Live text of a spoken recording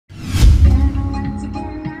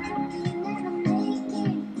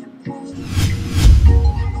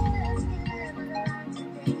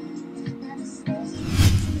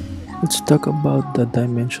Let's talk about the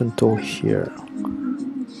dimension tool here.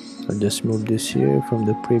 I'll just move this here. From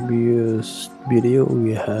the previous video,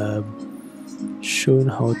 we have shown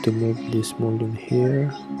how to move this mullion here.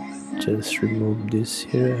 Just remove this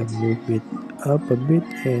here and move it up a bit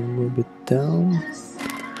and move it down.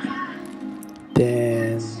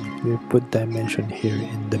 Then we put dimension here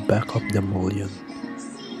in the back of the mullion.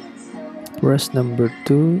 Press number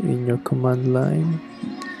 2 in your command line.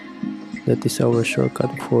 That is our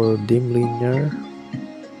shortcut for dim linear.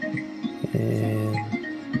 And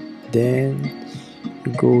then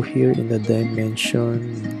you go here in the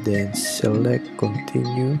dimension, then select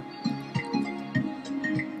continue,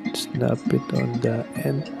 snap it on the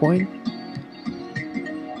end point.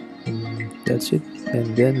 That's it,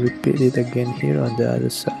 and then repeat it again here on the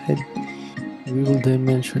other side. We will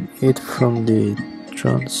dimension it from the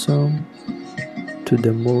transom to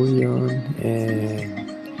the mullion and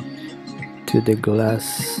to the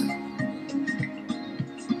glass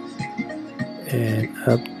and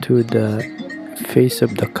up to the face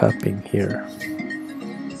of the cupping here.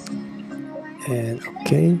 And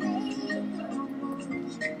okay,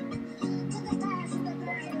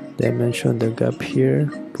 dimension the gap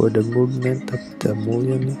here for the movement of the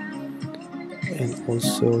mullion, and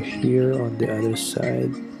also here on the other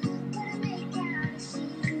side.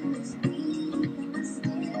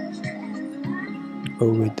 Oh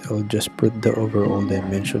wait, I'll just put the overall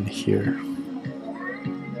dimension here.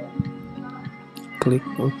 Click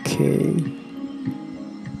OK.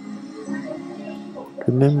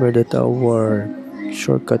 Remember that our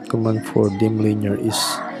shortcut command for dim linear is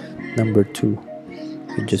number 2.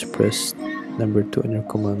 You just press number 2 on your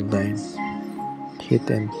command line, hit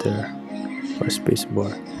enter or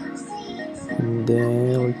spacebar, and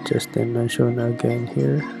then we'll just dimension again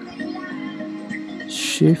here.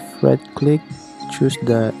 Shift right click, choose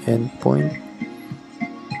the endpoint.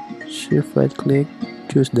 Shift right click,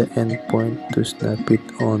 choose the endpoint to snap it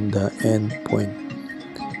on the endpoint.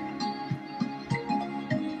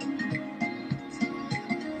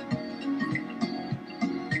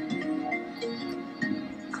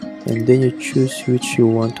 And then you choose which you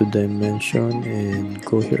want to dimension and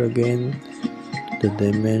go here again, the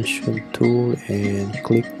dimension tool, and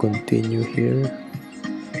click continue here.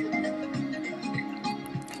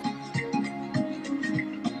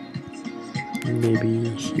 Maybe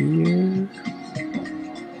here,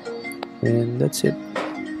 and that's it.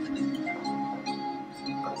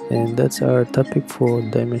 And that's our topic for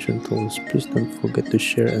dimension tools. Please don't forget to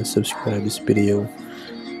share and subscribe this video.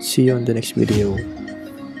 See you on the next video.